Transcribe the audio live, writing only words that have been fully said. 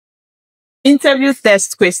Interview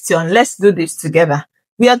test question. Let's do this together.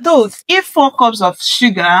 We are told if 4 cups of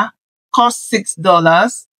sugar cost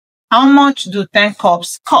 $6, how much do 10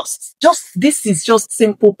 cups cost? This is just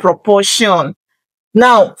simple proportion.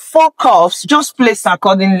 Now, 4 cups, just place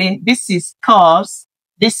accordingly. This is cups,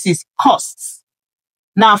 this is costs.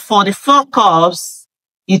 Now, for the 4 cups,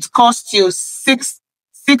 it costs you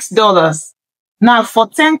 $6. Now, for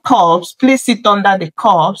 10 cups, place it under the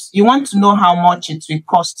cups. You want to know how much it will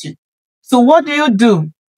cost you. So what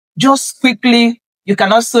do? Just quickly, you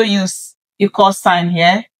can also use equal sign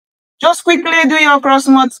here. Just quickly do your cross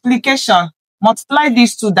multiplication. Multiply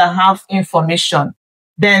these two that have information.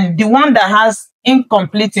 Then the one that has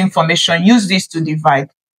incomplete information, use this to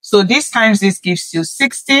divide. So this times this gives you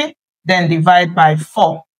 60, then divide by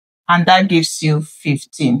 4. And that gives you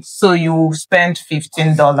 15. So you spend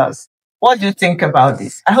 $15. What do you think about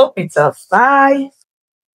this? I hope it helps. Bye.